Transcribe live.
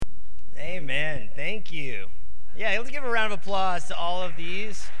Amen. Thank you. Yeah, let's give a round of applause to all of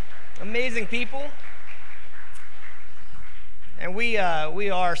these amazing people. And we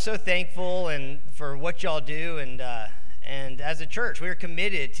are so thankful and for what y'all do, and as a church, we are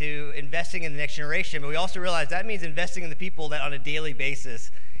committed to investing in the next generation, but we also realize that means investing in the people that on a daily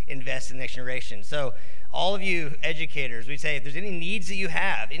basis invest in the next generation. So all of you educators, we say if there's any needs that you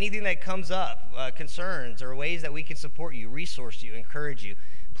have, anything that comes up, concerns or ways that we can support you, resource you, encourage you,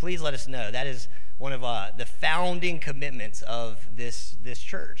 please let us know. That is one of the founding commitments of this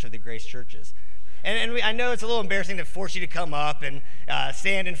church, of the Grace Churches. And I know it's a little embarrassing to force you to come up and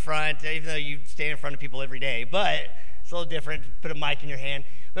stand in front, even though you stand in front of people every day, but it's a little different to put a mic in your hand.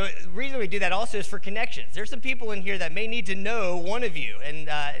 But the reason we do that also is for connections. There's some people in here that may need to know one of you.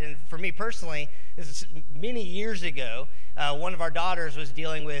 And for me personally, this is many years ago, one of our daughters was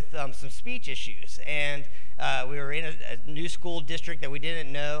dealing with some speech issues. And we were in a new school district that we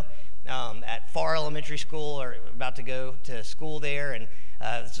didn't know at Farr Elementary School, or about to go to school there. And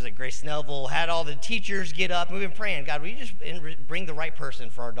this was at Grace Snellville, had all the teachers get up. And we've been praying, God, will you just bring the right person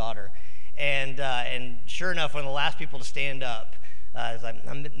for our daughter? And sure enough, one of the last people to stand up,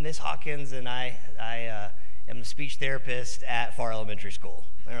 I'm Miss Hawkins, and I am a speech therapist at Farr Elementary School.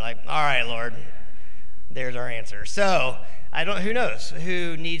 And they're like, all right, Lord, there's our answer. So who knows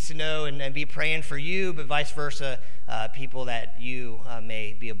who needs to know and be praying for you, but vice versa, people that you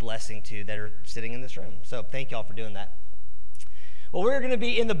may be a blessing to that are sitting in this room. So thank y'all for doing that. Well, we're going to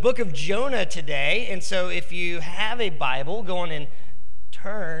be in the book of Jonah today, and so if you have a Bible, go on and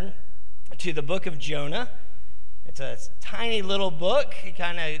turn to the book of Jonah. It's a tiny little book. You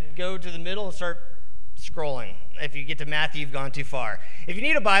kind of go to the middle and start scrolling. If you get to Matthew, you've gone too far. If you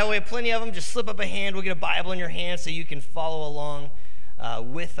need a Bible, we have plenty of them. Just slip up a hand. We'll get a Bible in your hand so you can follow along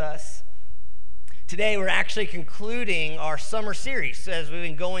with us. Today, we're actually concluding our summer series as we've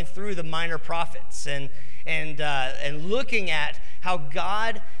been going through the minor prophets and looking at how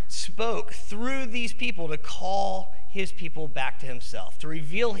God spoke through these people to call his people back to himself, to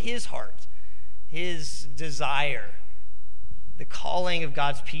reveal his heart, his desire, the calling of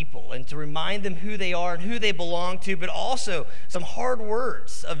God's people, and to remind them who they are and who they belong to, but also some hard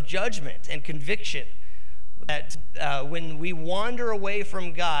words of judgment and conviction that when we wander away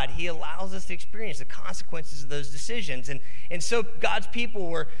from God, he allows us to experience the consequences of those decisions. And so God's people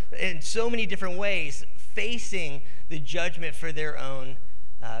were, in so many different ways, facing the judgment for their own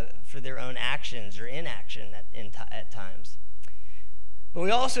actions or inaction at times. But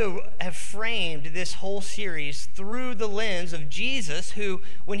we also have framed this whole series through the lens of Jesus, who,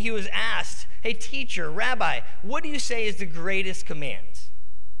 when he was asked, hey, teacher, rabbi, what do you say is the greatest command?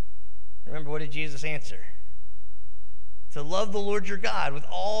 Remember, what did Jesus answer? To love the Lord your God with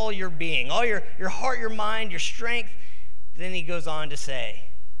all your being, all your heart, your mind, your strength. Then he goes on to say,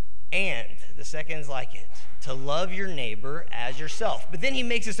 and the second is like it, to love your neighbor as yourself. But then he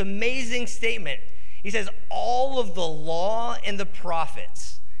makes this amazing statement. He says, all of the law and the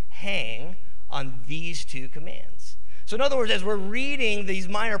prophets hang on these two commands. So in other words, as we're reading these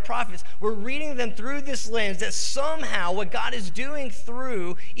minor prophets, we're reading them through this lens that somehow what God is doing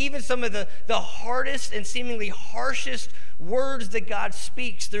through even some of the hardest and seemingly harshest words that God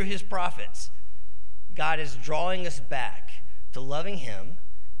speaks through his prophets, God is drawing us back to loving him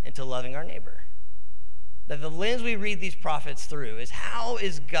and to loving our neighbor. That the lens we read these prophets through is how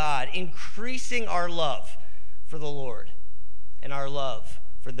is God increasing our love for the Lord and our love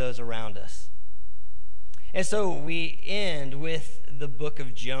for those around us. And so we end with the book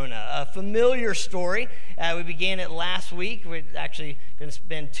of Jonah, a familiar story. We began it last week. We're actually going to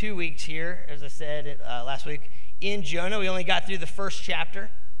spend 2 weeks here, as I said last week, in Jonah. We only got through the first chapter.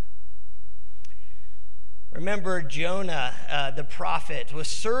 Remember, Jonah, the prophet, was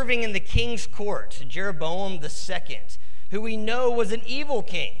serving in the king's court, Jeroboam II, who we know was an evil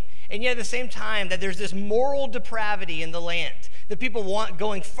king. And yet at the same time that there's this moral depravity in the land, the people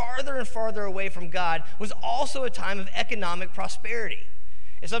going farther and farther away from God, was also a time of economic prosperity.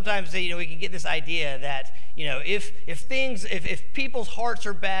 And sometimes, we can get this idea that, if people's hearts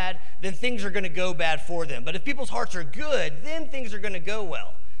are bad, then things are going to go bad for them. But if people's hearts are good, then things are going to go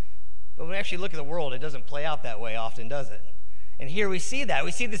well. But when we actually look at the world, it doesn't play out that way often, does it? And here we see that.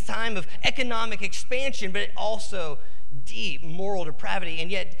 We see this time of economic expansion, but also deep moral depravity.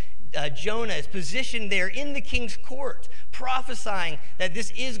 And yet Jonah is positioned there in the king's court, prophesying that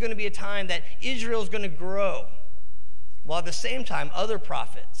this is going to be a time that Israel is going to grow. While at the same time, other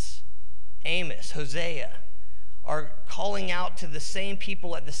prophets, Amos, Hosea, are calling out to the same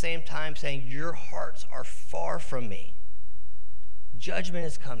people at the same time, saying, your hearts are far from me. Judgment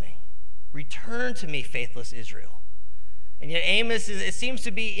is coming. Return to me, faithless Israel. And yet Amos, it seems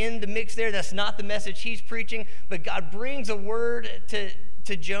to be in the mix there. That's not the message he's preaching, but God brings a word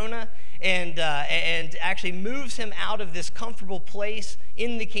to Jonah and actually moves him out of this comfortable place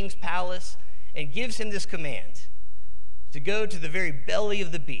in the king's palace and gives him this command to go to the very belly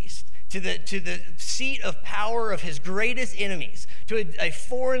of the beast, to the seat of power of his greatest enemies, to a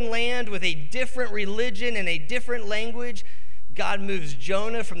foreign land with a different religion and a different language. God moves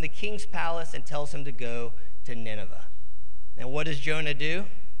Jonah from the king's palace and tells him to go to Nineveh. And what does Jonah do?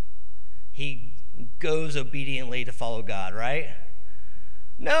 He goes obediently to follow God, right?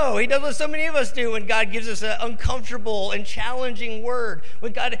 No, he does what so many of us do when God gives us an uncomfortable and challenging word,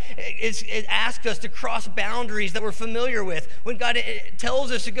 when God asks us to cross boundaries that we're familiar with, when God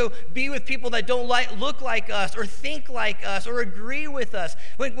tells us to go be with people that don't look like us or think like us or agree with us,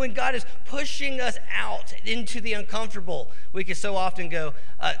 when God is pushing us out into the uncomfortable, we can so often go,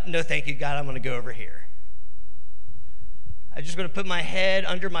 no thank you, God, I'm going to go over here. I'm just going to put my head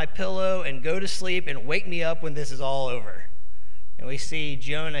under my pillow and go to sleep and wake me up when this is all over. And we see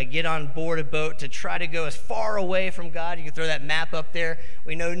Jonah get on board a boat to try to go as far away from God. You can throw that map up there.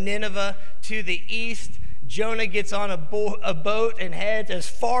 We know Nineveh to the east. Jonah gets on a boat and heads as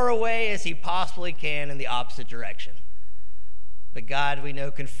far away as he possibly can in the opposite direction. But God, we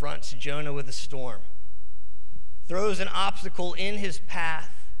know, confronts Jonah with a storm, throws an obstacle in his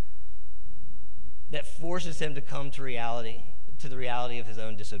path that forces him to come to the reality of his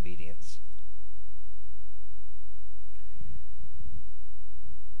own disobedience.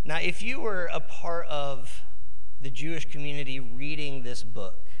 Now, if you were a part of the Jewish community reading this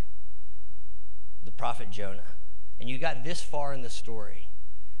book, the prophet Jonah, and you got this far in the story,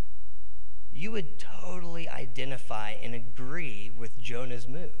 you would totally identify and agree with Jonah's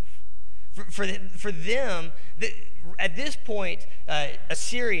move. For them, at this point,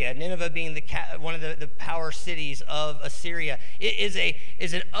 Assyria, Nineveh being one of the power cities of Assyria, is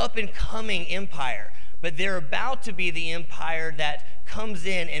an up-and-coming empire. But they're about to be the empire that comes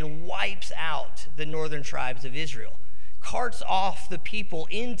in and wipes out the northern tribes of Israel, carts off the people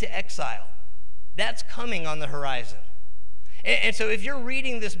into exile. That's coming on the horizon. And so if you're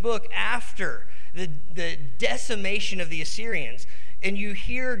reading this book after the decimation of the Assyrians, and you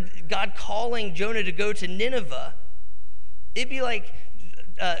hear God calling Jonah to go to Nineveh, it'd be like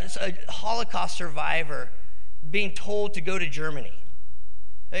a Holocaust survivor being told to go to Germany.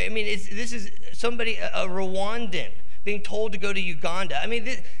 I mean, this is somebody, a Rwandan, being told to go to Uganda. I mean,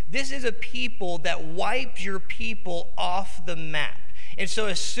 this is a people that wipes your people off the map. And so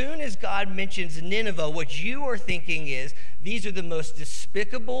as soon as God mentions Nineveh, what you are thinking is, these are the most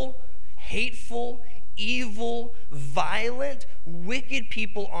despicable, hateful, evil, violent, wicked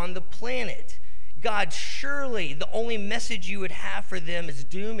people on the planet. God, surely the only message you would have for them is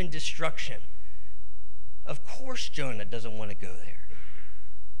doom and destruction. Of course Jonah doesn't want to go there.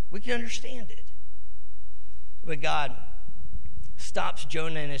 We can understand it. But God stops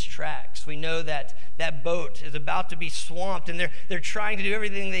Jonah in his tracks. We know that that boat is about to be swamped, and they're trying to do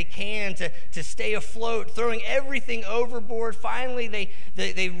everything they can to stay afloat, throwing everything overboard. Finally,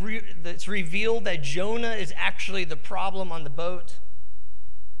 it's revealed that Jonah is actually the problem on the boat.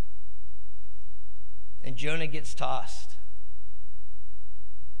 And Jonah gets tossed.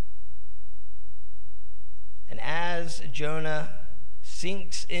 And as Jonah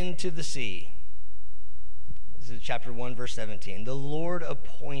sinks into the sea, this is chapter 1, verse 17, the Lord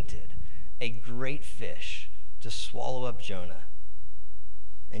appointed a great fish to swallow up Jonah.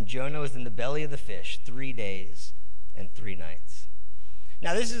 And Jonah was in the belly of the fish 3 days and 3 nights.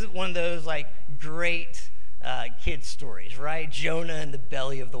 Now, this is one of those great kid stories, right? Jonah in the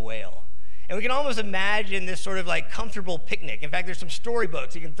belly of the whale. And we can almost imagine this sort of comfortable picnic. In fact, there's some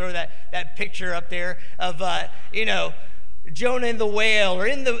storybooks. You can throw that picture up there of, Jonah in the whale, or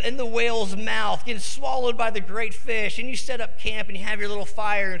in the whale's mouth, getting swallowed by the great fish, and you set up camp and you have your little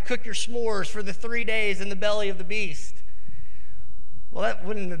fire and cook your s'mores for the 3 days in the belly of the beast. Well, that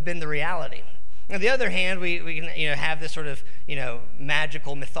wouldn't have been the reality. On the other hand, we can have this sort of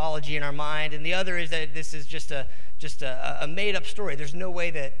magical mythology in our mind, and the other is that this is just a made up story. There's no way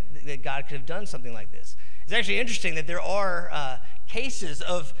that God could have done something like this. It's actually interesting that there are cases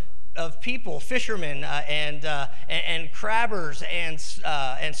of people, fishermen and crabbers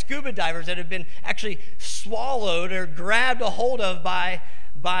and scuba divers that have been actually swallowed or grabbed a hold of by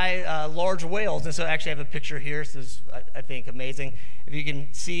large whales. And so I actually have a picture here. This is, I think, amazing. If you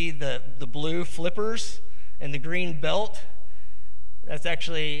can see the blue flippers and the green belt, that's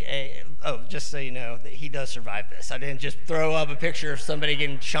actually just so you know, that he does survive this. I didn't just throw up a picture of somebody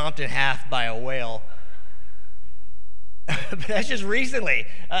getting chomped in half by a whale. But that's just recently.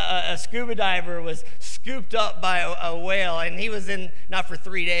 A scuba diver was scooped up by a whale, and he was in, not for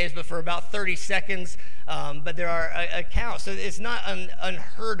 3 days, but for about 30 seconds. But there are accounts, so it's not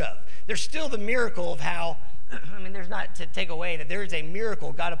unheard of. There's still the miracle of how, there's not to take away that there is a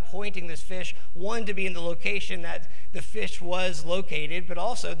miracle, God appointing this fish, one, to be in the location that the fish was located, but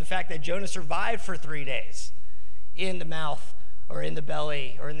also the fact that Jonah survived for 3 days in the mouth or in the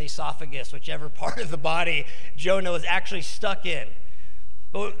belly or in the esophagus, whichever part of the body Jonah was actually stuck in.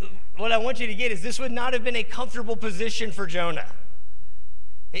 But what I want you to get is this would not have been a comfortable position for Jonah.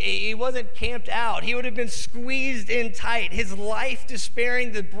 He wasn't camped out. He would have been squeezed in tight, his life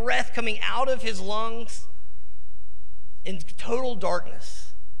despairing, the breath coming out of his lungs, in total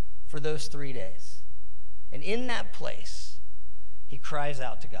darkness for those 3 days. And in that place, he cries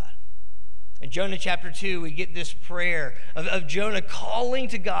out to God. In Jonah chapter 2, we get this prayer of Jonah calling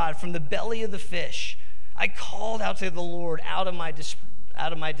to God from the belly of the fish. I called out to the Lord out of my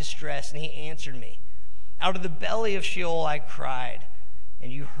distress, and he answered me. Out of the belly of Sheol I cried,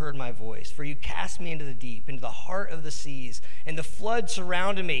 and you heard my voice. For you cast me into the deep, into the heart of the seas, and the flood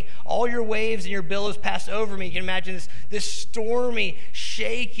surrounded me. All your waves and your billows passed over me. You can imagine this stormy,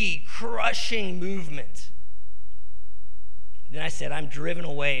 shaky, crushing movement. Then I said, I'm driven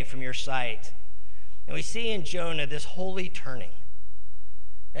away from your sight. And we see in Jonah this holy turning,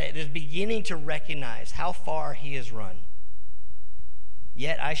 this beginning to recognize how far he has run.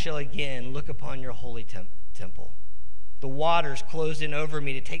 Yet I shall again look upon your holy temple. The waters closed in over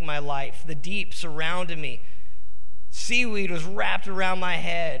me to take my life. The deep surrounded me. Seaweed was wrapped around my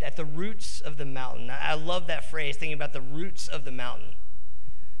head at the roots of the mountain. I love that phrase, thinking about the roots of the mountain.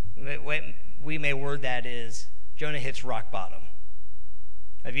 We may word that is, Jonah hits rock bottom.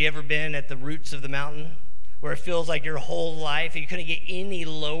 Have you ever been at the roots of the mountain where it feels like your whole life, you couldn't get any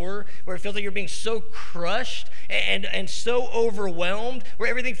lower, where it feels like you're being so crushed and so overwhelmed, where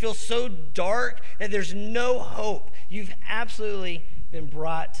everything feels so dark that there's no hope? You've absolutely been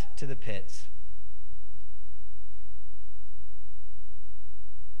brought to the pits.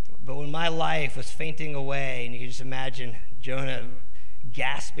 But when my life was fainting away, and you can just imagine Jonah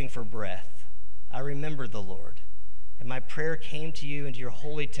gasping for breath, I remembered the Lord, and my prayer came to you into your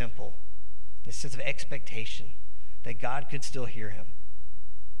holy temple, a sense of expectation that God could still hear him.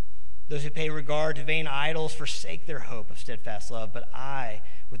 Those who pay regard to vain idols forsake their hope of steadfast love, but I,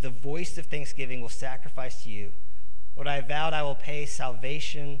 with the voice of thanksgiving, will sacrifice to you. What I vowed I will pay,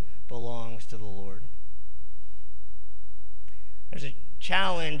 salvation belongs to the Lord. There's a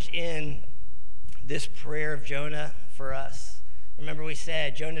challenge in this prayer of Jonah for us. Remember, we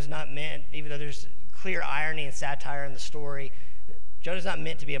said Jonah's not meant, even though there's clear irony and satire in the story, Jonah's not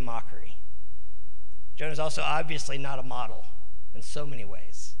meant to be a mockery. Jonah's also obviously not a model in so many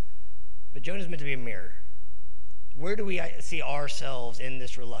ways. But Jonah's meant to be a mirror. Where do we see ourselves in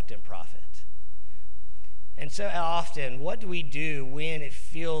this reluctant prophet? And so often, what do we do when it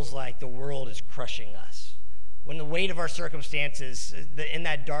feels like the world is crushing us? When the weight of our circumstances, in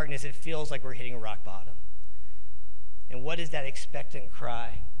that darkness, it feels like we're hitting a rock bottom. And what is that expectant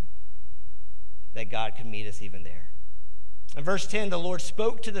cry? That God could meet us even there. In verse 10, the Lord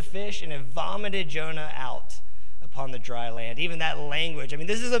spoke to the fish, and it vomited Jonah out upon the dry land. Even that language,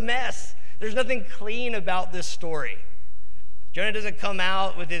 this is a mess. There's nothing clean about this story. Jonah doesn't come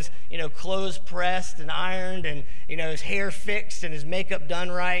out with his, clothes pressed and ironed and, his hair fixed and his makeup done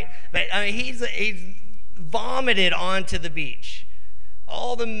right. But, he's vomited onto the beach.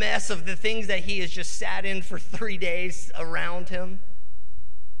 All the mess of the things that he has just sat in for 3 days around him.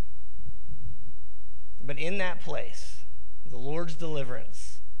 But in that place, the Lord's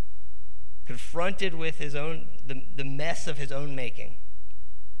deliverance, confronted with the mess of his own making,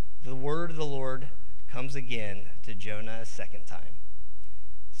 the word of the Lord comes again to Jonah a second time,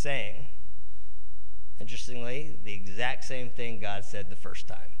 saying, interestingly, the exact same thing God said the first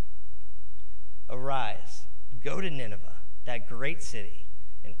time. Arise, go to Nineveh, that great city,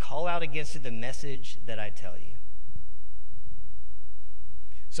 and call out against it the message that I tell you.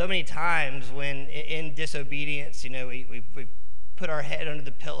 So many times when in disobedience, we put our head under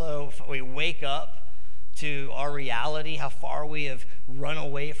the pillow, we wake up to our reality, how far we have run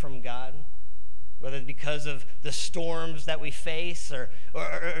away from God, whether it's because of the storms that we face or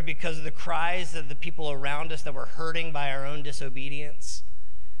because of the cries of the people around us that we're hurting by our own disobedience.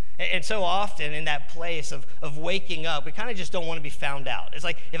 And so often in that place of waking up, we kind of just don't want to be found out. It's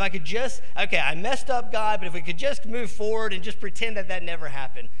like, if I could just, I messed up, God, but if we could just move forward and just pretend that never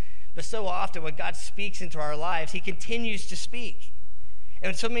happened. But so often when God speaks into our lives, he continues to speak.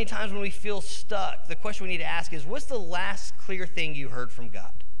 And so many times when we feel stuck, the question we need to ask is, what's the last clear thing you heard from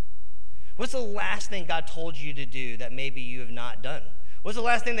God? What's the last thing God told you to do that maybe you have not done? What's the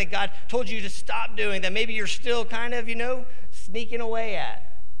last thing that God told you to stop doing that maybe you're still kind of, sneaking away at?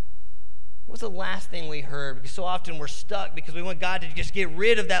 What's the last thing we heard? Because so often we're stuck because we want God to just get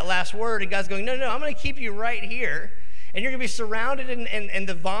rid of that last word, and God's going, no, I'm going to keep you right here, and you're going to be surrounded in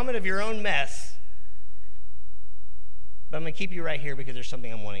the vomit of your own mess, but I'm going to keep you right here because there's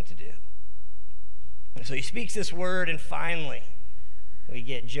something I'm wanting to do. And so he speaks this word, and finally we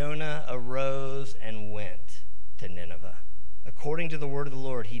get Jonah arose and went to Nineveh. According to the word of the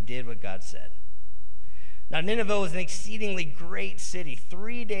Lord, he did what God said. Now, Nineveh was an exceedingly great city,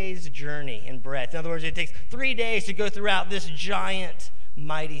 3 days' journey in breadth. In other words, it takes 3 days to go throughout this giant,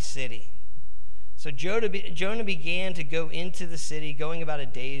 mighty city. So Jonah began to go into the city, going about a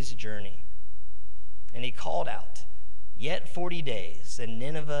day's journey. And he called out, "Yet 40 days, and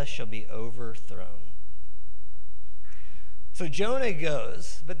Nineveh shall be overthrown." So Jonah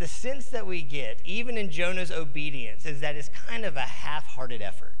goes, but the sense that we get, even in Jonah's obedience, is that it's kind of a half-hearted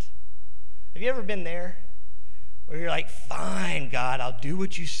effort. Have you ever been there? Where you're like, fine, God, I'll do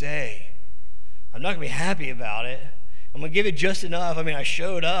what you say. I'm not going to be happy about it. I'm going to give it just enough. I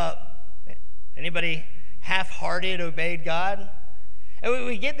showed up. Anybody half-hearted obeyed God? And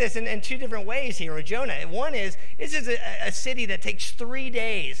we get this in two different ways here with Jonah. One is, this is a city that takes 3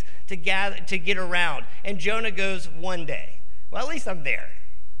 days to get around, and Jonah goes 1 day. Well, at least I'm there.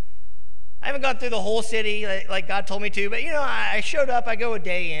 I haven't gone through the whole city like God told me to, but I showed up, I go a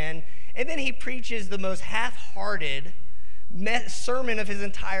day in, and then he preaches the most half-hearted sermon of his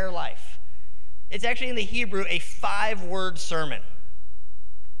entire life. It's actually in the Hebrew a 5-word sermon.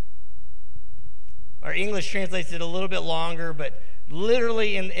 Our English translates it a little bit longer, but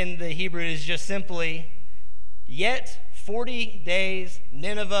literally in the Hebrew it is just simply, "Yet 40 days,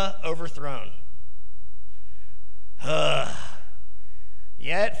 Nineveh overthrown."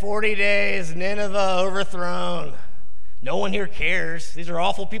 Yet 40 days, Nineveh overthrown. No one here cares. These are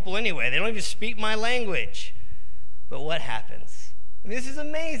awful people anyway. They don't even speak my language. But what happens? This is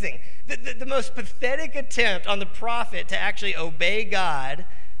amazing. The most pathetic attempt on the prophet to actually obey God,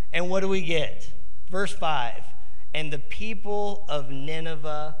 and what do we get? Verse 5, "And the people of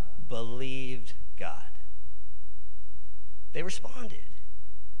Nineveh believed God." They responded.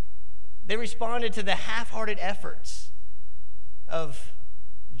 They responded to the half-hearted efforts of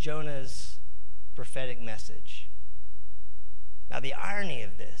Jonah's prophetic message. Now, the irony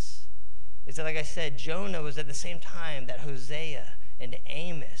of this is that, like I said, Jonah was at the same time that Hosea and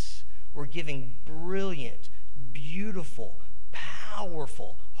Amos were giving brilliant, beautiful,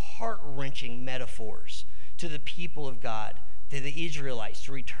 powerful, heart-wrenching metaphors to the people of God, to the Israelites,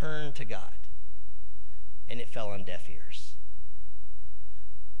 to return to God. And it fell on deaf ears.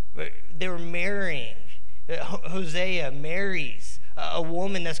 They were marrying. Hosea marries a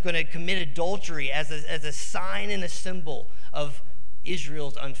woman that's going to commit adultery as a sign and a symbol of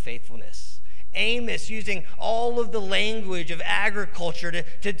Israel's unfaithfulness. Amos using all of the language of agriculture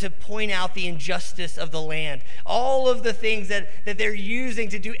to point out the injustice of the land. All of the things that they're using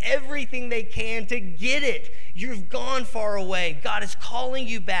to do everything they can to get it. You've gone far away. God is calling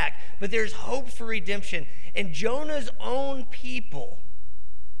you back, but there's hope for redemption. And Jonah's own people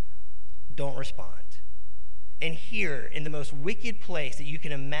don't respond. And here, in the most wicked place that you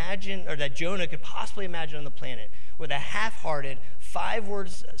can imagine, or that Jonah could possibly imagine on the planet, with a half-hearted, 5-word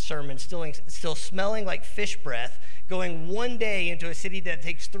sermon still smelling like fish breath, going 1 day into a city that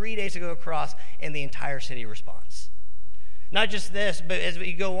takes 3 days to go across, and the entire city responds. Not just this, but as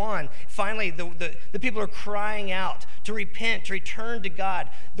we go on, finally the people are crying out to repent, to return to God.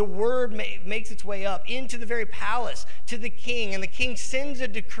 The word makes its way up into the very palace to the king, and the king sends a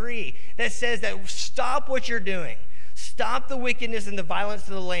decree that says that stop what you're doing. Stop the wickedness and the violence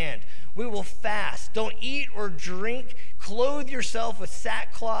to the land. We will fast. Don't eat or drink. Clothe yourself with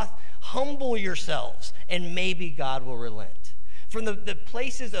sackcloth. Humble yourselves, and maybe God will relent. From the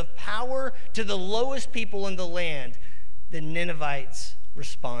places of power to the lowest people in the land, the Ninevites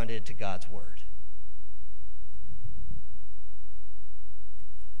responded to God's word.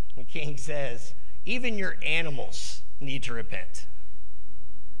 The king says, even your animals need to repent.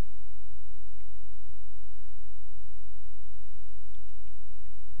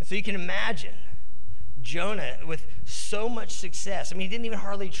 And so you can imagine Jonah with so much success. He didn't even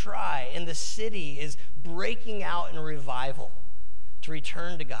hardly try, and the city is breaking out in revival to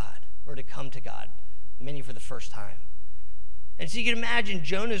return to God or to come to God, many for the first time. And so you can imagine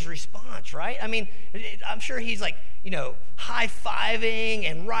Jonah's response, right? I'm sure he's like, high-fiving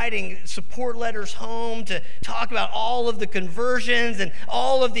and writing support letters home to talk about all of the conversions and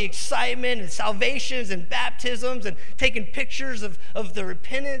all of the excitement and salvations and baptisms and taking pictures of the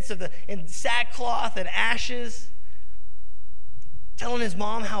repentance in sackcloth and ashes, telling his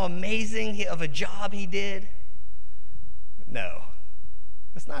mom how amazing of a job he did. No,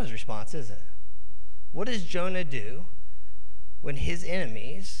 that's not his response, is it? What does Jonah do when his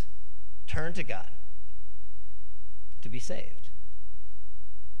enemies turn to God to be saved?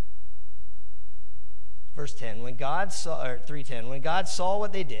 Verse 10, when God saw, or 3:10, when God saw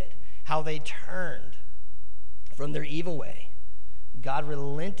what they did, how they turned from their evil way, God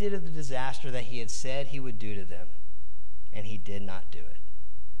relented of the disaster that he had said he would do to them, and he did not do it.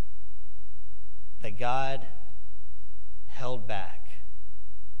 That God held back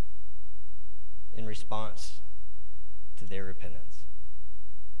in response to their repentance.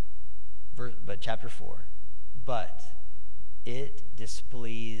 But chapter 4, but it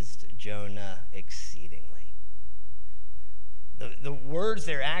displeased Jonah exceedingly. The words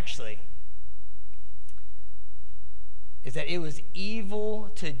there actually is that it was evil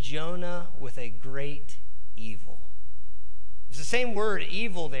to Jonah with a great evil. It's the same word,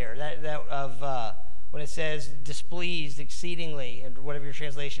 evil, there, that of when it says displeased exceedingly, and whatever your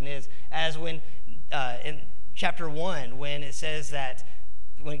translation is, as when in chapter 1, when it says that,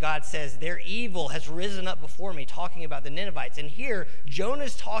 when God says, their evil has risen up before me, talking about the Ninevites. And here,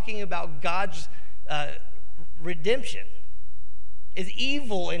 Jonah's talking about God's redemption is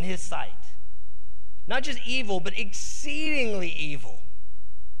evil in his sight. Not just evil, but exceedingly evil.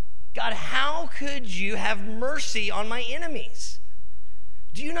 God, how could you have mercy on my enemies?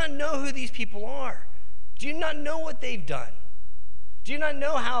 Do you not know who these people are? Do you not know what they've done? Do you not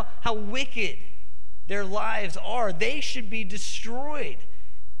know how wicked their lives are? They should be destroyed.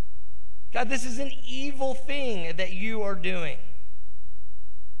 God, this is an evil thing that you are doing.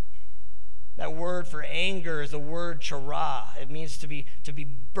 That word for anger is the word chara. It means to be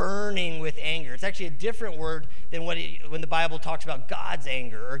burning with anger. It's actually a different word than when the Bible talks about God's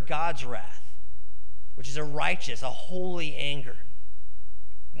anger or God's wrath, which is a righteous, a holy anger.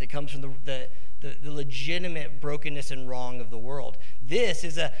 It comes from the legitimate brokenness and wrong of the world. This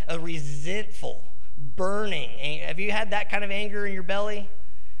is a resentful, burning. Have you had that kind of anger in your belly?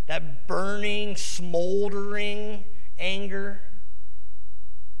 That burning, smoldering anger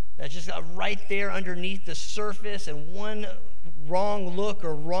that's just right there underneath the surface, and one wrong look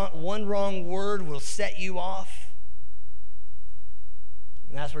or one wrong word will set you off.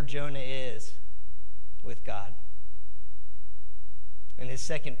 And that's where Jonah is with God. In his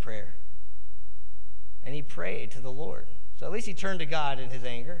second prayer. And he prayed to the Lord. So at least he turned to God in his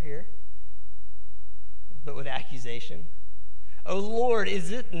anger here, but with accusation. Oh Lord, is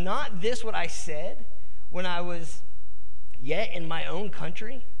it not this what I said when I was yet in my own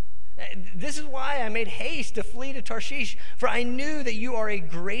country? This is why I made haste to flee to Tarshish, for I knew that you are a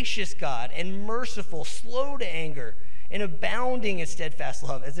gracious God and merciful, slow to anger, and abounding in steadfast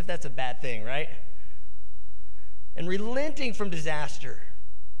love, as if that's a bad thing, right? And relenting from disaster.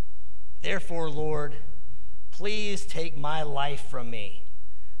 Therefore, Lord, please take my life from me,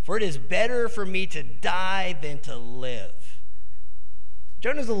 for it is better for me to die than to live.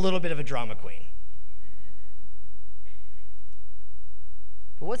 Jonah's a little bit of a drama queen.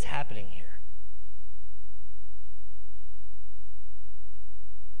 But what's happening here?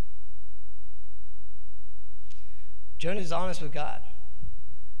 Jonah is honest with God.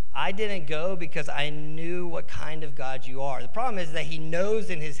 I didn't go because I knew what kind of God you are. The problem is that he knows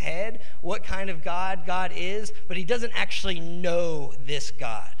in his head what kind of God God is, but he doesn't actually know this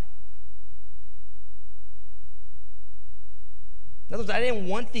God. In other words, I didn't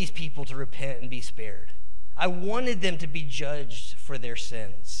want these people to repent and be spared. I wanted them to be judged for their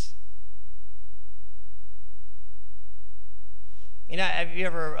sins. Have you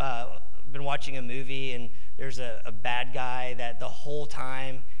ever been watching a movie and there's a bad guy that the whole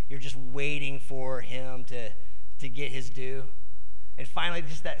time you're just waiting for him to get his due? And finally,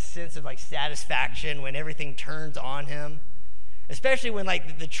 just that sense of satisfaction when everything turns on him. Especially when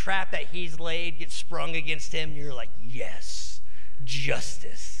the trap that he's laid gets sprung against him, you're like, yes,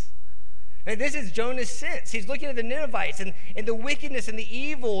 justice. And this is Jonah's sense. He's looking at the Ninevites and the wickedness and the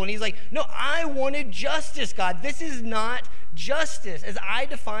evil, and he's like, no, I wanted justice, God. This is not justice as I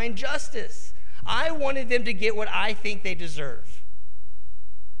define justice. I wanted them to get what I think they deserve.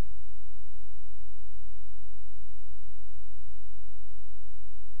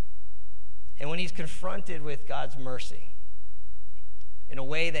 And when he's confronted with God's mercy in a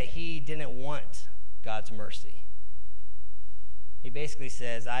way that he didn't want God's mercy, he basically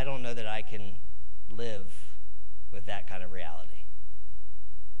says, I don't know that I can live with that kind of reality.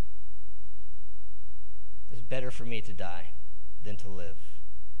 It's better for me to die than to live.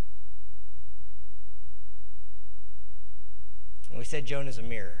 And we said Jonah's a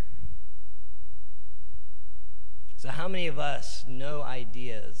mirror. So how many of us know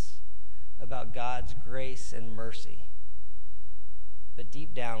ideas about God's grace and mercy, but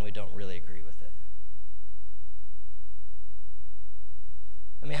deep down we don't really agree with it?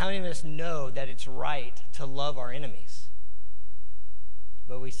 I mean, how many of us know that it's right to love our enemies,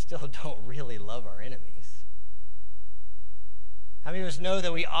 but we still don't really love our enemies? How many of us know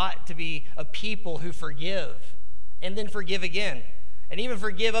that we ought to be a people who forgive and then forgive again, and even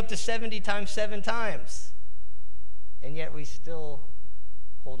forgive up to 70 times 7 times, and yet we still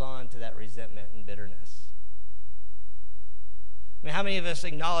hold on to that resentment and bitterness? I mean, how many of us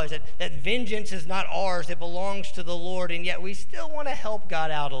acknowledge that vengeance is not ours, it belongs to the Lord, and yet we still want to help God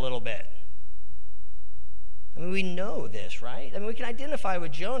out a little bit? I mean, we know this, right? I mean, we can identify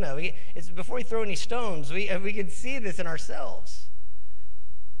with Jonah. It's before we throw any stones, we can see this in ourselves.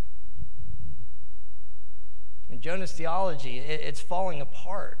 In Jonah's theology, it's falling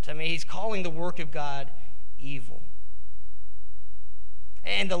apart. I mean, he's calling the work of God evil.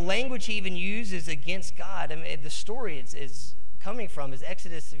 And the language he even uses against God, I mean, the story is coming from is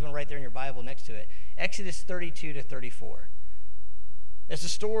Exodus, if you want to write there in your Bible next to it, Exodus 32 to 34. It's the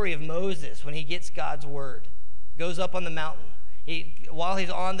story of Moses when he gets God's word, goes up on the mountain. While he's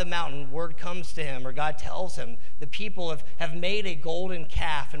on the mountain, word comes to him, or God tells him, the people have made a golden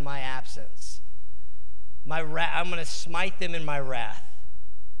calf in my absence. I'm going to smite them in my wrath.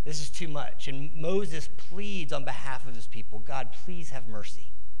 This is too much. And Moses pleads on behalf of his people, God, please have mercy.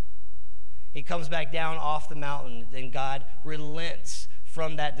 He comes back down off the mountain, and God relents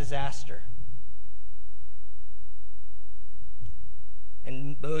from that disaster.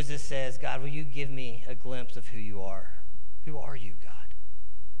 And Moses says, God, will you give me a glimpse of who you are? Who are you, God?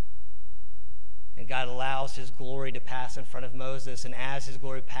 And God allows his glory to pass in front of Moses, and as his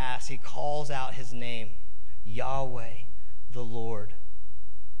glory passes, he calls out his name, Yahweh, the Lord.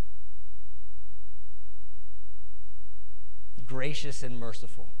 Gracious and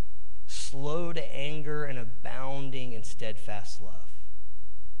merciful, slow to anger and abounding in steadfast love.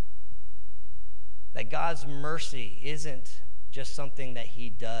 That God's mercy isn't just something that he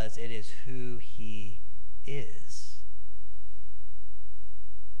does, it is who he is.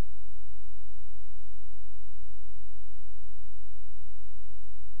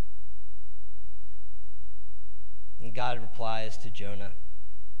 And God replies to Jonah,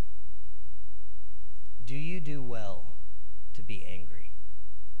 do you do well to be angry?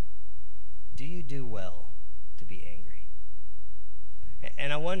 Do you do well to be angry?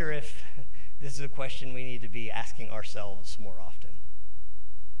 And I wonder if this is a question we need to be asking ourselves more often.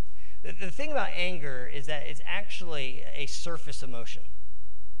 The thing about anger is that it's actually a surface emotion.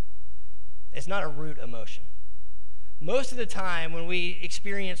 It's not a root emotion. Most of the time when we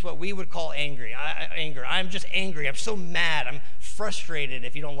experience what we would call anger, I'm just angry, I'm so mad, I'm frustrated,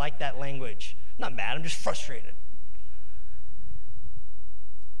 if you don't like that language. I'm not mad, I'm just frustrated.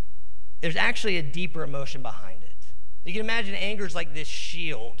 There's actually a deeper emotion behind it. You can imagine anger is like this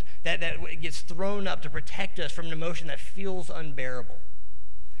shield that gets thrown up to protect us from an emotion that feels unbearable.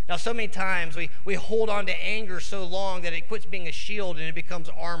 Now, so many times we hold on to anger so long that it quits being a shield and it becomes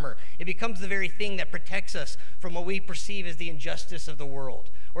armor. It becomes the very thing that protects us from what we perceive as the injustice of the world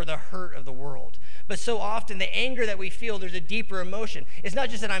or the hurt of the world. But so often the anger that we feel, there's a deeper emotion. It's not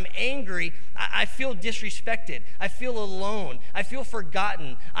just that I'm angry, I feel disrespected. I feel alone. I feel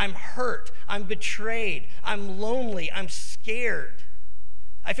forgotten. I'm hurt. I'm betrayed. I'm lonely. I'm scared.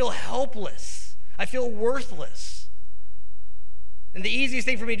 I feel helpless. I feel worthless. And the easiest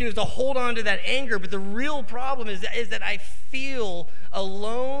thing for me to do is to hold on to that anger, but the real problem is that I feel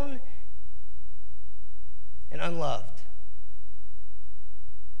alone and unloved,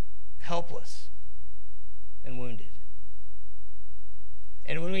 helpless and wounded.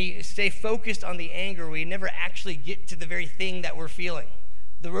 And when we stay focused on the anger, we never actually get to the very thing that we're feeling,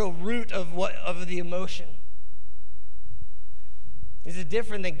 the real root of the emotion. This is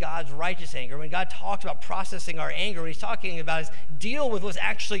different than God's righteous anger. When God talks about processing our anger, what he's talking about is deal with what's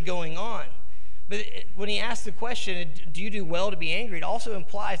actually going on. But when he asks the question, do you do well to be angry, it also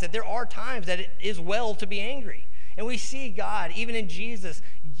implies that there are times that it is well to be angry. And we see God, even in Jesus,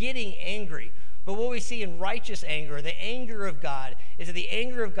 getting angry. But what we see in righteous anger, the anger of God, is that the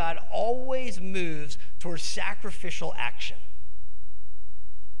anger of God always moves towards sacrificial action.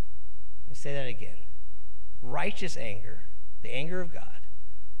 Let me say that again. Righteous anger, the anger of God,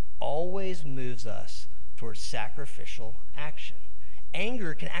 always moves us towards sacrificial action.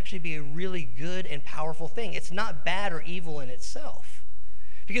 anger can actually be a really good and powerful thing. It's not bad or evil in itself.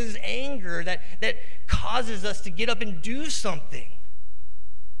 Because it's anger that causes us to get up and do something.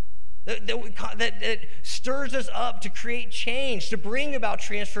 That stirs us up to create change, to bring about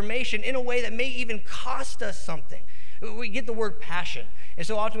transformation in a way that may even cost us something. We get the word passion. And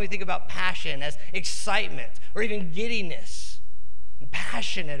so often we think about passion as excitement or even giddiness. I'm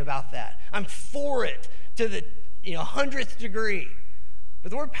passionate about that. I'm for it to the 100th degree. But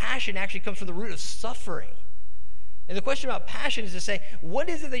the word passion actually comes from the root of suffering. And the question about passion is to say, what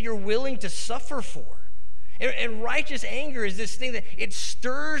is it that you're willing to suffer for? And righteous anger is this thing that it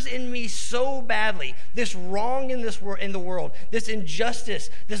stirs in me so badly, this wrong in the world, this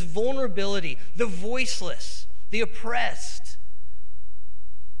injustice, this vulnerability, the voiceless, the oppressed,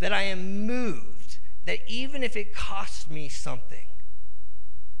 that I am moved, that even if it costs me something,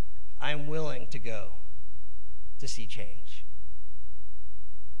 I am willing to go to see change.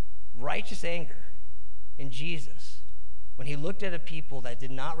 Righteous anger in Jesus, when he looked at a people that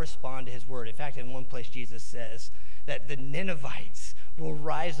did not respond to his word. In fact, in one place, Jesus says that the Ninevites will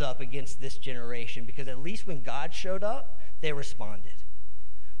rise up against this generation because at least when God showed up, they responded.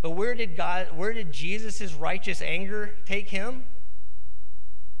 But where did Jesus' righteous anger take him?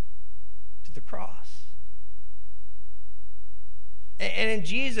 To the cross. And in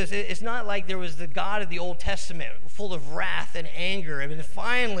Jesus, it's not like there was the God of the Old Testament full of wrath and anger. And then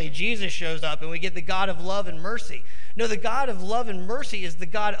finally, Jesus shows up and we get the God of love and mercy. No, the God of love and mercy is the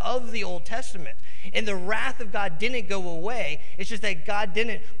God of the Old Testament. And the wrath of God didn't go away. It's just that God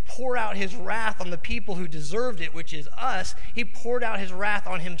didn't pour out his wrath on the people who deserved it, which is us. He poured out his wrath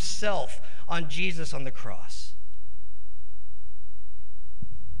on himself, on Jesus on the cross.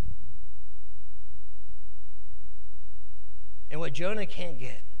 And what Jonah can't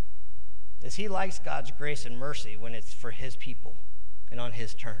get is he likes God's grace and mercy when it's for his people and on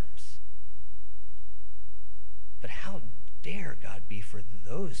his terms. But how dare God be for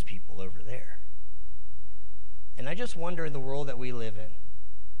those people over there? And I just wonder in the world that we live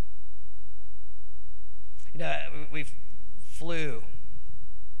in. We flew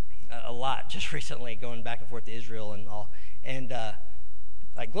a lot just recently, going back and forth to Israel and all. And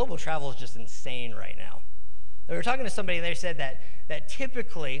global travel is just insane right now. We were talking to somebody and they said that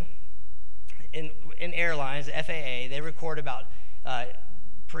typically in airlines, the FAA, they record about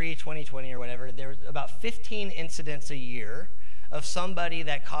pre-2020 or whatever, there's about 15 incidents a year of somebody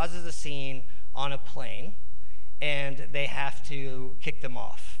that causes a scene on a plane and they have to kick them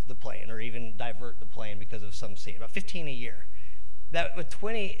off the plane or even divert the plane because of some scene. About 15 a year. That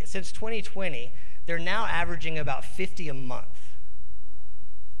since 2020, they're now averaging about 50 a month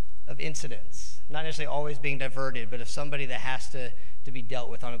of incidents. Not necessarily always being diverted, but of somebody that has to be dealt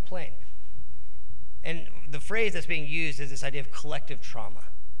with on a plane. And the phrase that's being used is this idea of collective trauma.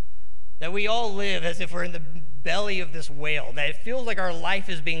 That we all live as if we're in the belly of this whale, that it feels like our life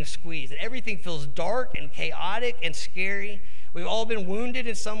is being squeezed, that everything feels dark and chaotic and scary. We've all been wounded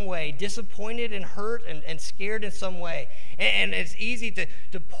in some way, disappointed and hurt and scared in some way. And it's easy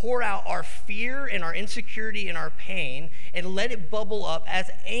to pour out our fear and our insecurity and our pain and let it bubble up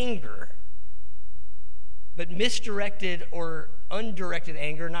as anger. But misdirected or undirected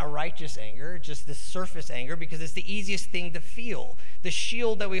anger, not righteous anger, just this surface anger, because it's the easiest thing to feel. The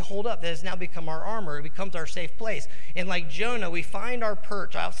shield that we hold up that has now become our armor, it becomes our safe place. And like Jonah, we find our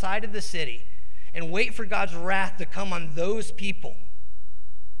perch outside of the city and wait for God's wrath to come on those people.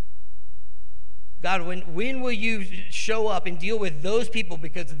 God, when will you show up and deal with those people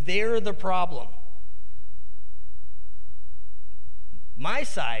because they're the problem? My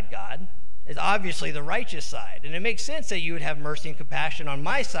side, God, is obviously the righteous side. And it makes sense that you would have mercy and compassion on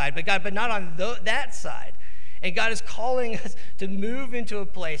my side, but not on that side. And God is calling us to move into a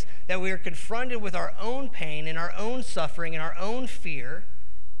place that we are confronted with our own pain and our own suffering and our own fear,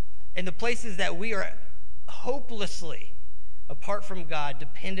 and the places that we are hopelessly, apart from God,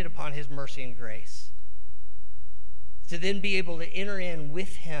 dependent upon his mercy and grace. To then be able to enter in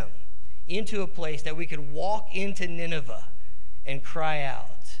with him into a place that we could walk into Nineveh and cry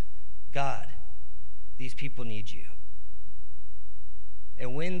out, God, these people need you.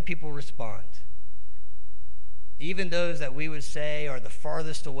 And when people respond, even those that we would say are the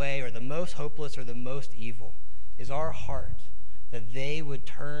farthest away or the most hopeless or the most evil, is our heart that they would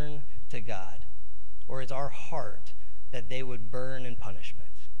turn to God? Or is our heart that they would burn in punishment?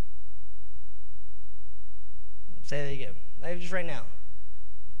 Say that again. Just right now.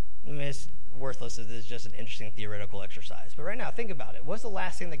 I mean, it's worthless. It is just an interesting theoretical exercise. But right now, think about it. What's the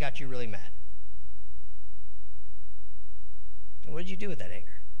last thing that got you really mad? And what did you do with that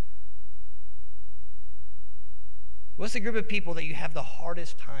anger? What's the group of people that you have the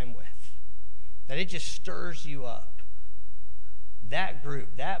hardest time with? That it just stirs you up? That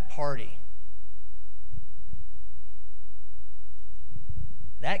group, that party,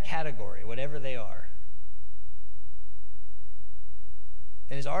 that category, whatever they are.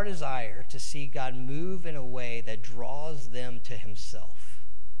 And it's our desire to see God move in a way that draws them to himself.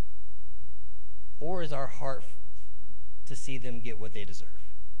 Or is our heart to see them get what they deserve?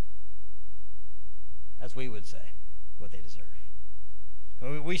 As we would say, what they deserve. I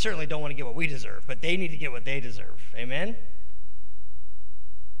mean, we certainly don't want to get what we deserve, but they need to get what they deserve. Amen?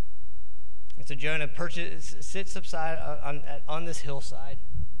 And so Jonah sits upside on this hillside.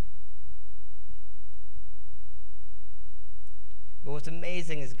 But what's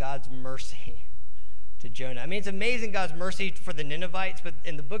amazing is God's mercy to Jonah. I mean, it's amazing God's mercy for the Ninevites, but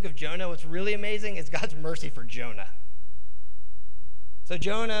in the book of Jonah, what's really amazing is God's mercy for Jonah. So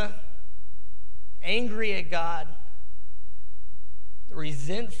Jonah, angry at God,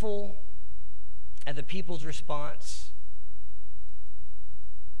 resentful at the people's response,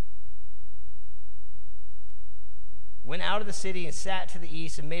 went out of the city and sat to the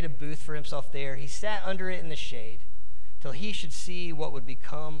east and made a booth for himself there. He sat under it in the shade till he should see what would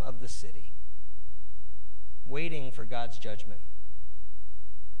become of the city, waiting for God's judgment.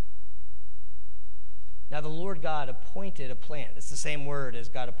 Now the Lord God appointed a plant. It's the same word as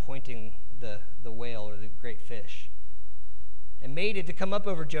God appointing the whale or the great fish. And made it to come up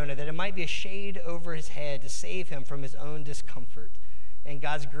over Jonah, that it might be a shade over his head to save him from his own discomfort. In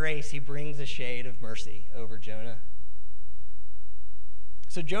God's grace, he brings a shade of mercy over Jonah.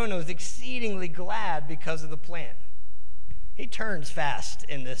 So Jonah was exceedingly glad because of the plant. He turns fast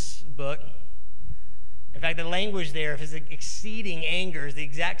in this book. In fact, the language there of his exceeding anger is the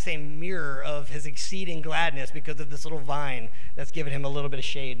exact same mirror of his exceeding gladness because of this little vine that's given him a little bit of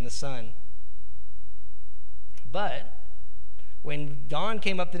shade in the sun. But when dawn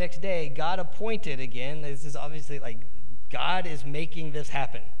came up the next day, God appointed again, this is obviously like God is making this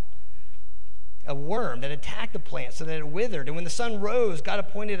happen, a worm that attacked the plant so that it withered. And when the sun rose, God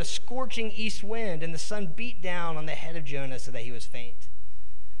appointed a scorching east wind, and the sun beat down on the head of Jonah so that he was faint.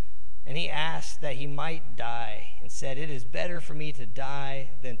 And he asked that he might die and said, "It is better for me to die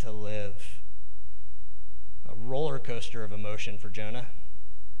than to live." A roller coaster of emotion for Jonah.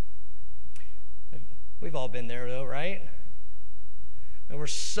 We've all been there though, right? And we're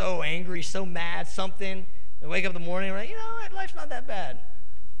so angry, so mad, something. We wake up in the morning and we're like, you know what, life's not that bad.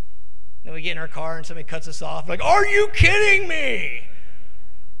 Then we get in our car and somebody cuts us off. We're like, are you kidding me?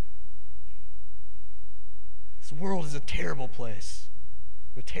 This world is a terrible place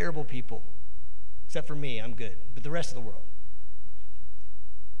with terrible people. Except for me, I'm good. But the rest of the world.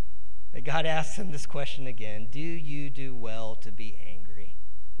 And God asks him this question again. Do you do well to be angry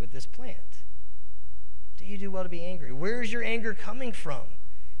with this plant? Do you do well to be angry? Where is your anger coming from?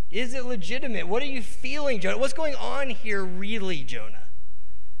 Is it legitimate? What are you feeling, Jonah? What's going on here really, Jonah?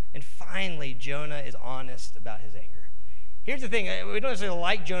 And finally, Jonah is honest about his anger. Here's the thing. We don't necessarily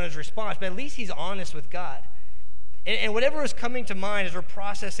like Jonah's response, but at least he's honest with God. And whatever is coming to mind as we're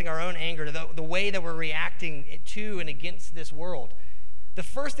processing our own anger, the way that we're reacting to and against this world, the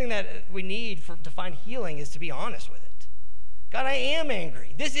first thing that we need to find healing is to be honest with it. God, I am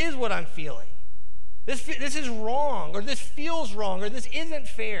angry. This is what I'm feeling. This is wrong, or this feels wrong, or this isn't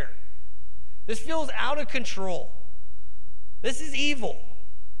fair. This feels out of control. This is evil.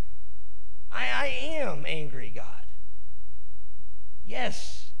 I am angry, God.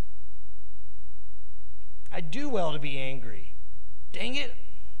 Yes. I do well to be angry. Dang it.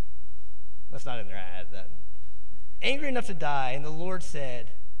 That's not in there. I added that. Angry enough to die, and the Lord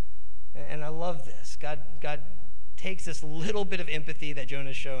said, and I love this, God takes this little bit of empathy that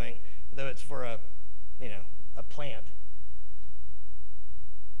Jonah's showing, though it's for a plant.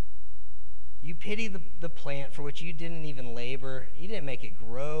 You pity the plant for which you didn't even labor. You didn't make it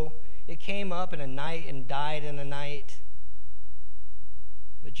grow. It came up in a night and died in a night.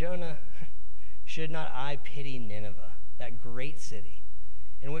 But Jonah, should not I pity Nineveh, that great city,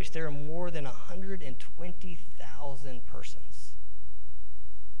 in which there are more than 120,000 persons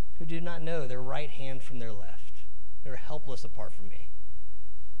who do not know their right hand from their left? They're helpless apart from me.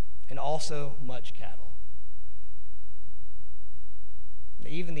 And also much cattle.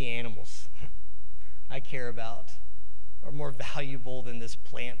 Even the animals I care about are more valuable than this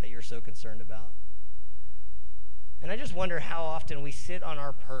plant that you're so concerned about. And I just wonder how often we sit on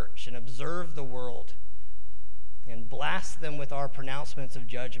our perch and observe the world and blast them with our pronouncements of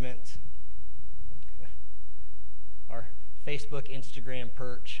judgment, our Facebook, Instagram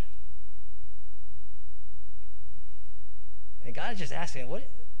perch. And God is just asking, what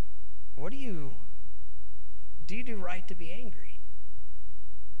are you do you do right to be angry?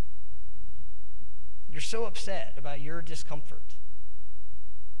 You're so upset about your discomfort,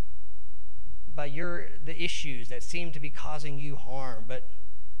 about the issues that seem to be causing you harm, but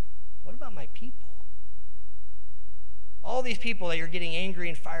what about my people? All these people that you're getting angry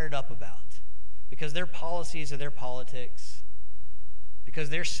and fired up about because their policies or their politics, because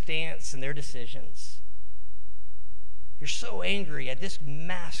their stance and their decisions. You're so angry at this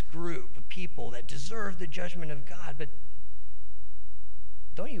mass group of people that deserve the judgment of God, but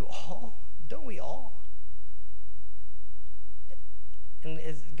don't we all? And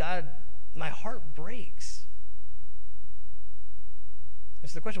as God, my heart breaks. And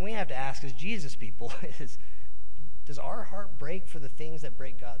so the question we have to ask as Jesus people is, does our heart break for the things that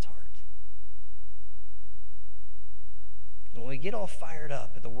break God's heart? And when we get all fired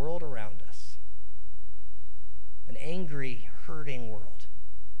up at the world around us, an angry, hurting world,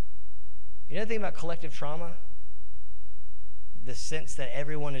 you know the thing about collective trauma? The sense that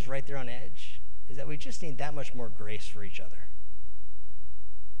everyone is right there on edge, is that we just need that much more grace for each other.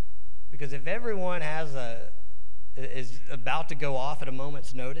 Because if everyone is about to go off at a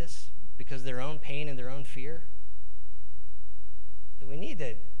moment's notice because of their own pain and their own fear, then we need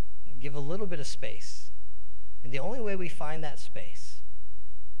to give a little bit of space. And the only way we find that space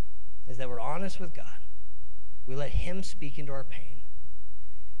is that we're honest with God. We let him speak into our pain.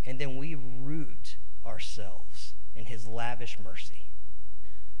 And then we root ourselves in his lavish mercy.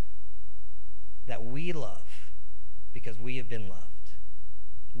 That we love because we have been loved.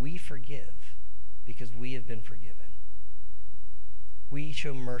 We forgive because we have been forgiven. We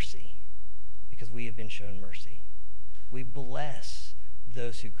show mercy because we have been shown mercy. We bless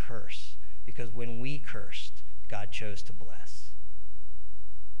those who curse because when we cursed, God chose to bless.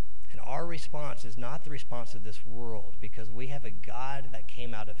 And our response is not the response of this world because we have a God that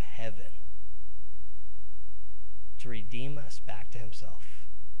came out of heaven to redeem us back to himself,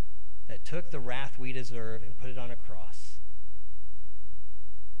 that took the wrath we deserve and put it on a cross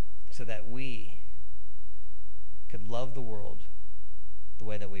so that we could love the world the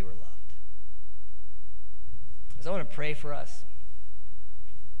way that we were loved. So I want to pray for us.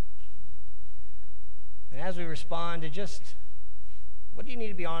 And as we respond to just, what do you need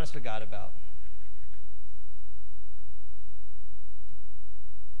to be honest with God about?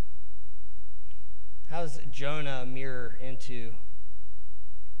 How does Jonah mirror into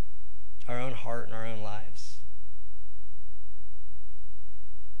our own heart and our own lives?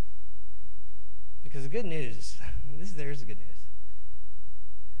 Because the good news, there's the good news.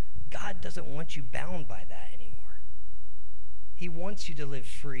 God doesn't want you bound by that anymore. He wants you to live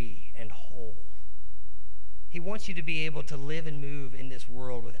free and whole. He wants you to be able to live and move in this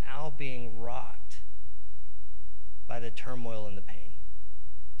world without being rocked by the turmoil and the pain.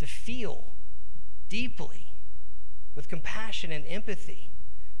 To feel deeply with compassion and empathy.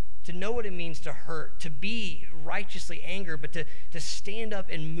 To know what it means to hurt, to be righteously angered, but to stand up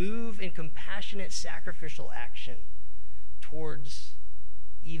and move in compassionate, sacrificial action towards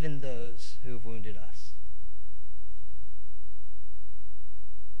even those who have wounded us.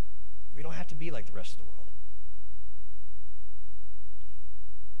 We don't have to be like the rest of the world.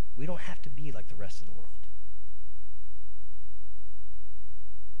 We don't have to be like the rest of the world.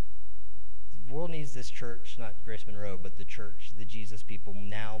 The world needs this church, not Grace Monroe, but the church, the Jesus people,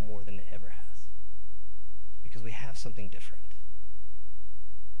 now more than it ever has. Because we have something different.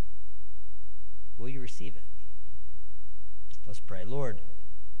 Will you receive it? Let's pray. Lord,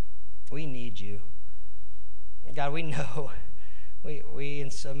 we need you. God, we know we in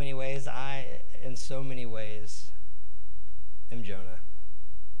so many ways, in so many ways, am Jonah.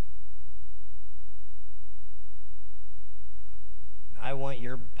 I want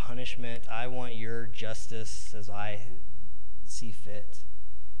your punishment. I want your justice as I see fit.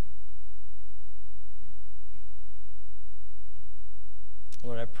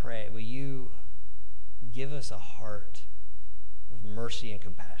 Lord, I pray, will you give us a heart of mercy and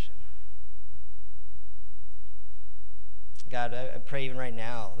compassion? God, I pray even right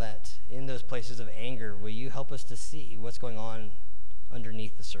now that in those places of anger, will you help us to see what's going on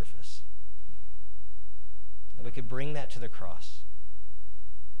underneath the surface? That we could bring that to the cross.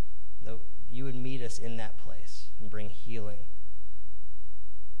 That you would meet us in that place and bring healing.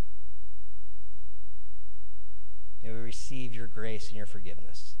 May we receive your grace and your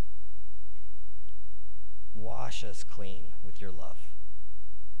forgiveness. Wash us clean with your love.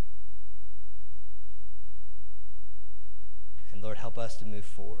 And Lord, help us to move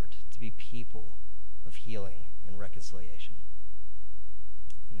forward, to be people of healing and reconciliation.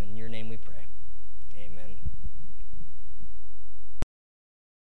 And in your name we pray. Amen.